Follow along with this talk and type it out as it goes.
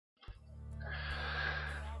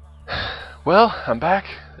Well, I'm back.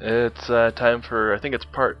 It's time for, I think it's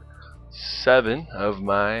part 7 of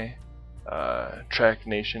my Track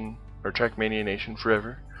Nation, or TrackMANIA Nation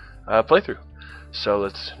Forever playthrough. So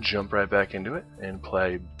let's jump right back into it and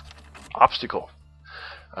play Obstacle.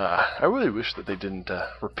 I really wish that they didn't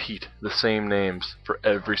repeat the same names for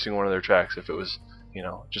every single one of their tracks. If it was,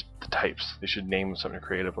 just the types. They should name something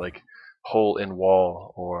creative like Hole in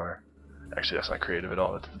Wall, or actually that's not creative at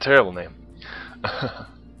all. It's a terrible name.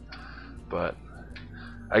 But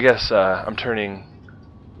I guess I'm turning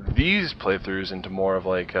these playthroughs into more of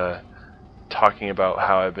like talking about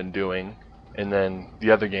how I've been doing, and then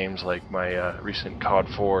the other games like my recent COD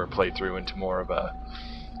 4 playthrough into more of a,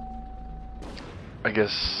 I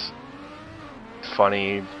guess,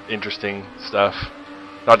 funny, interesting stuff.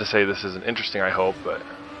 Not to say this isn't interesting, I hope, but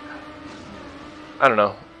I don't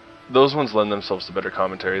know. Those ones lend themselves to better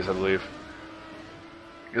commentaries, I believe.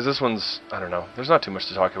 Because this one's, I don't know, there's not too much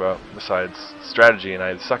to talk about besides strategy, and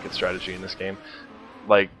I suck at strategy in this game.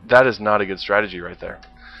 Like, that is not a good strategy right there.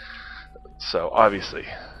 So, obviously,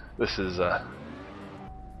 this is, that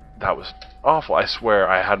was awful. I swear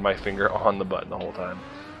I had my finger on the button the whole time.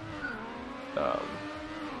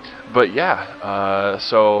 But yeah,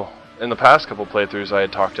 so in the past couple playthroughs I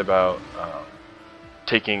had talked about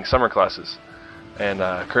taking summer classes. And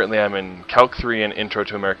currently I'm in Calc 3 and Intro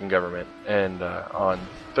to American Government. And on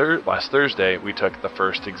last Thursday we took the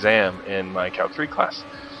first exam in my Calc 3 class.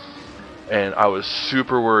 And I was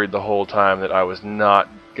super worried the whole time that I was not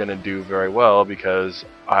going to do very well, because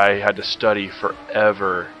I had to study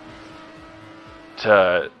forever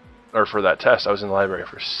for that test. I was in the library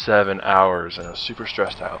for 7 hours and I was super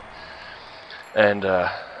stressed out. And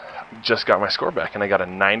just got my score back and I got a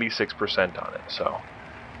 96% on it. So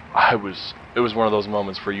it was one of those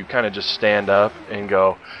moments where you kind of just stand up and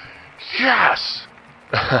go, yes!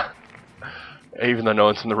 Even though no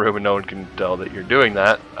one's in the room and no one can tell that you're doing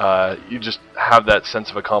that, you just have that sense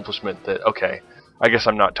of accomplishment that, okay, I guess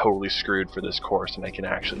I'm not totally screwed for this course and I can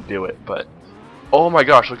actually do it. But oh my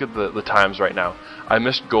gosh, look at the times right now. I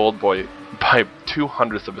missed Gold Boy by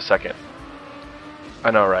 2/100ths of a second.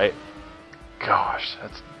 I know, right? Gosh,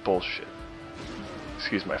 that's bullshit.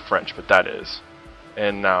 Excuse my French, but that is.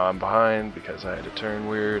 And now I'm behind because I had to turn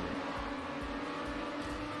weird.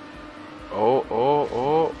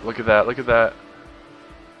 Oh, look at that, look at that.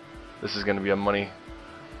 This is going to be a money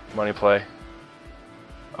play.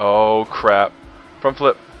 Oh crap. Front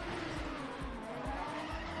flip.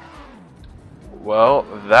 Well,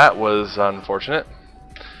 that was unfortunate.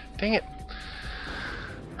 Dang it.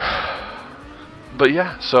 But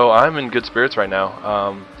yeah, so I'm in good spirits right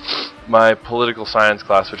now. My political science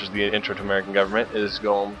class, which is the Intro to American Government, is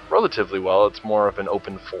going relatively well. It's more of an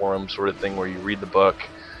open forum sort of thing where you read the book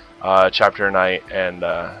chapter a night and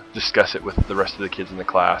discuss it with the rest of the kids in the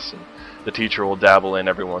class, and the teacher will dabble in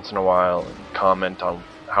every once in a while and comment on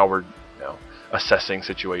how we're assessing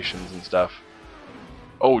situations and stuff.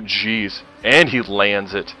 Oh jeez, and he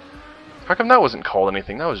lands it. How come that wasn't called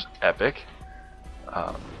anything? That was epic.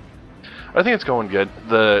 I think it's going good.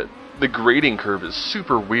 The grading curve is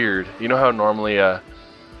super weird. You know how normally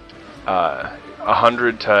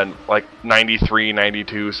 100 to like 93,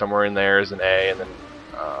 92, somewhere in there is an A, and then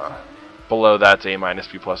below that's A minus,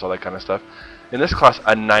 B plus, all that kind of stuff. In this class,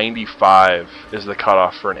 a 95 is the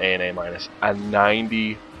cutoff for an A and A minus. A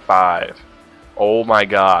 95. Oh my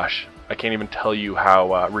gosh. I can't even tell you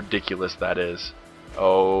how ridiculous that is.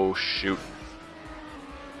 Oh shoot.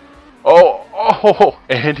 Oh,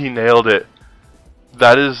 and he nailed it.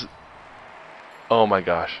 That is, oh my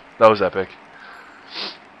gosh, that was epic.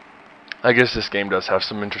 I guess this game does have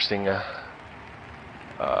some interesting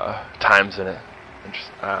times in it.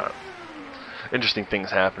 Interesting things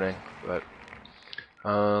happening. But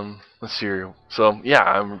let's see here. So yeah,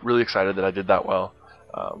 I'm really excited that I did that well.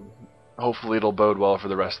 Hopefully it'll bode well for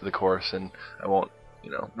the rest of the course, and I won't,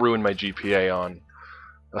 ruin my GPA on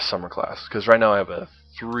a summer class. Because right now I have a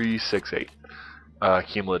 368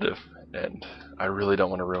 cumulative, and I really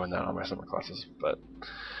don't want to ruin that on my summer classes. But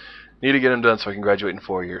need to get them done so I can graduate in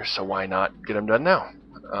 4 years. So why not get them done now?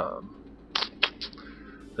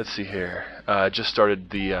 Let's see here. I just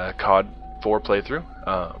started the COD 4 playthrough.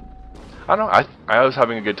 I don't know. I was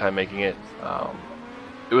having a good time making it.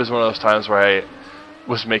 It was one of those times where I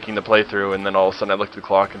was making the playthrough, and then all of a sudden I looked at the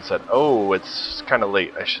clock and said, oh, it's kind of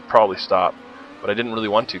late. I should probably stop. But I didn't really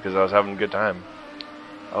want to because I was having a good time.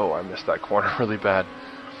 Oh, I missed that corner really bad.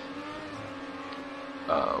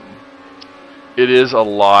 It is a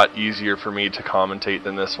lot easier for me to commentate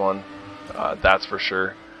than this one. That's for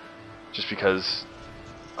sure. Just because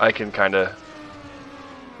I can kind of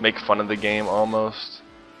make fun of the game almost.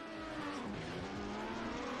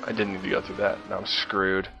 I didn't need to go through that. Now I'm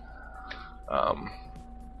screwed. I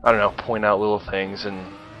don't know, point out little things, and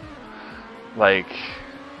like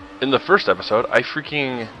in the first episode, I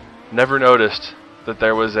freaking never noticed that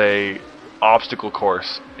there was a obstacle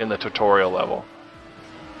course in the tutorial level,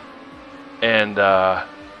 and I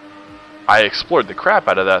explored the crap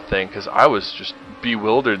out of that thing because I was just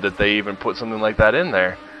bewildered that they even put something like that in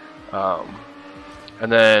there.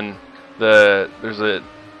 And then there's a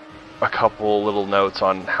couple little notes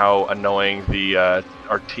on how annoying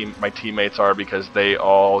my teammates are because they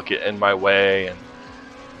all get in my way, and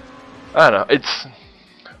I don't know, it's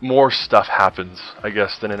more stuff happens, I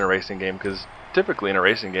guess, than in a racing game, because typically in a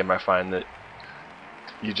racing game I find that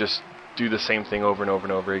you just do the same thing over and over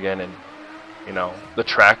and over again, and you know, the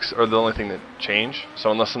tracks are the only thing that change.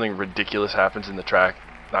 So unless something ridiculous happens in the track,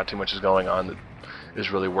 not too much is going on that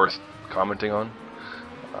is really worth commenting on.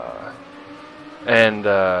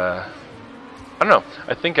 I don't know,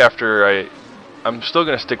 I think after I'm still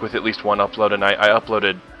going to stick with at least one upload a night. I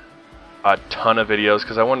uploaded a ton of videos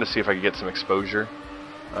because I wanted to see if I could get some exposure.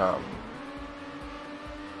 I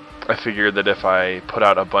figured that if I put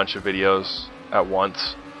out a bunch of videos at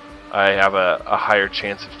once, I have a higher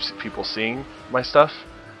chance of people seeing my stuff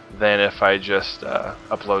than if I just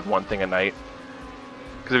upload one thing a night.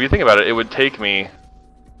 Because if you think about it, it would take me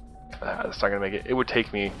that's not gonna make it. It would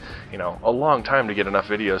take me, you know, a long time to get enough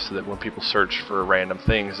videos so that when people search for random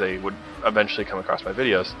things, they would eventually come across my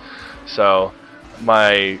videos. So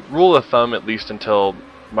my rule of thumb, at least until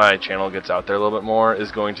my channel gets out there a little bit more,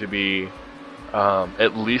 is going to be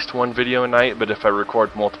at least one video a night. But if I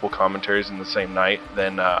record multiple commentaries in the same night,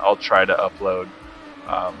 then I'll try to upload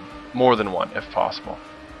more than one if possible.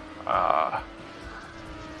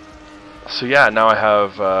 So yeah, now I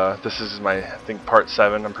have, this is my, I think, part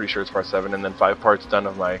 7, I'm pretty sure it's part 7, and then 5 parts done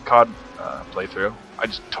of my COD playthrough. I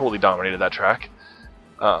just totally dominated that track.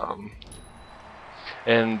 And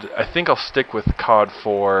I think I'll stick with COD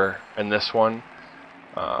 4 and this one.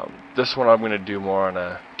 This one I'm going to do more on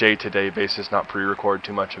a day-to-day basis, not pre-record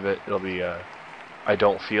too much of it. It'll be, I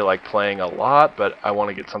don't feel like playing a lot, but I want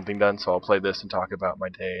to get something done, so I'll play this and talk about my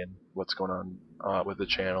day and what's going on with the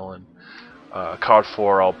channel. And COD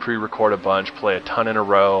 4, I'll pre-record a bunch, play a ton in a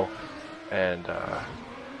row, and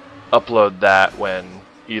upload that when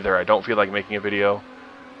either I don't feel like making a video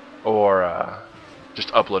or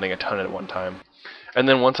just uploading a ton at one time. And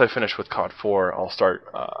then once I finish with COD 4, I'll start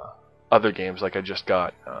other games, like I just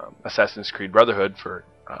got Assassin's Creed Brotherhood for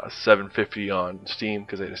 $7.50 on Steam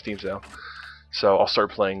because they had a Steam sale. So I'll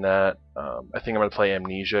start playing that. I think I'm going to play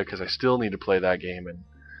Amnesia because I still need to play that game, and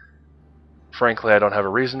frankly, I don't have a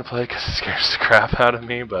reason to play because it scares the crap out of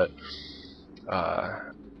me, but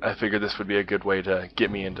I figured this would be a good way to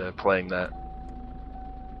get me into playing that.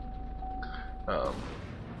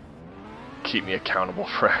 Keep me accountable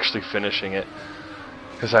for actually finishing it.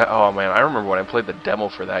 Because oh man, I remember when I played the demo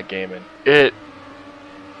for that game, and it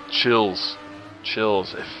chills.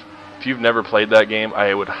 If you've never played that game,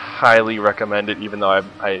 I would highly recommend it, even though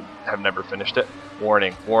I have never finished it.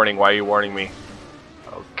 Warning, why are you warning me?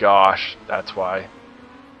 Oh gosh, that's why.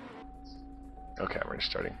 Okay, I'm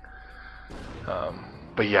restarting.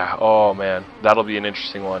 But yeah, oh man, that'll be an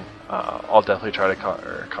interesting one. I'll definitely try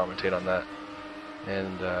to commentate on that.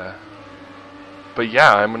 And but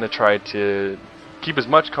yeah, I'm gonna try to keep as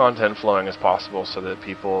much content flowing as possible so that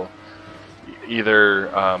people either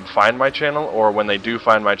find my channel, or when they do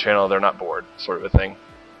find my channel, they're not bored, sort of a thing,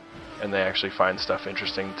 and they actually find stuff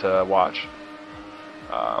interesting to watch.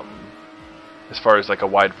 As far as like a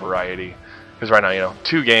wide variety, because right now, you know,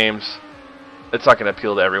 2 games, it's not going to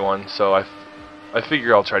appeal to everyone, so I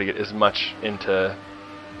figure I'll try to get as much into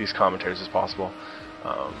these commentaries as possible.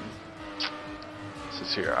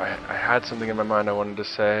 This here, I had something in my mind I wanted to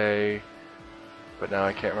say, but now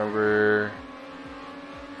I can't remember.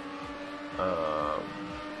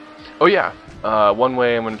 Oh yeah, one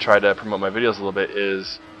way I'm going to try to promote my videos a little bit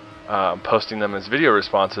is posting them as video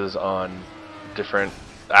responses on different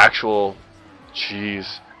actual...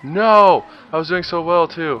 Jeez. No! I was doing so well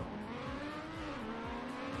too.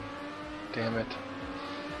 Damn it.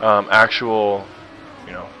 Actual,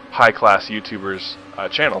 you know, high-class YouTubers'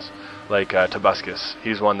 channels, like Tobuscus.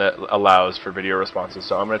 He's one that allows for video responses,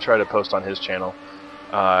 so I'm going to try to post on his channel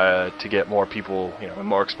to get more people, you know,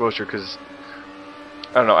 more exposure, because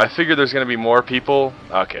I don't know, I figure there's going to be more people.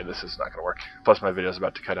 Okay, this is not going to work. Plus my video's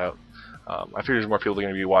about to cut out. I figure there's more people going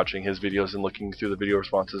to be watching his videos and looking through the video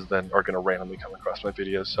responses than are going to randomly come across my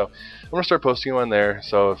videos. So I'm going to start posting them on there.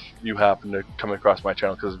 So if you happen to come across my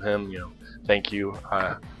channel because of him, you know, thank you.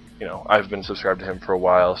 You know, I've been subscribed to him for a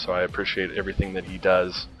while, so I appreciate everything that he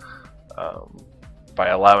does by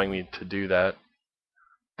allowing me to do that.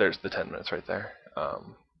 there's the 10 minutes right there.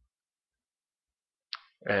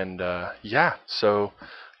 Yeah, so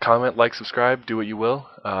comment, like, subscribe, do what you will.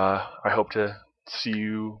 I hope to see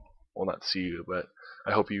you, well, not see you, but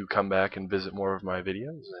I hope you come back and visit more of my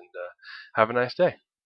videos, and have a nice day.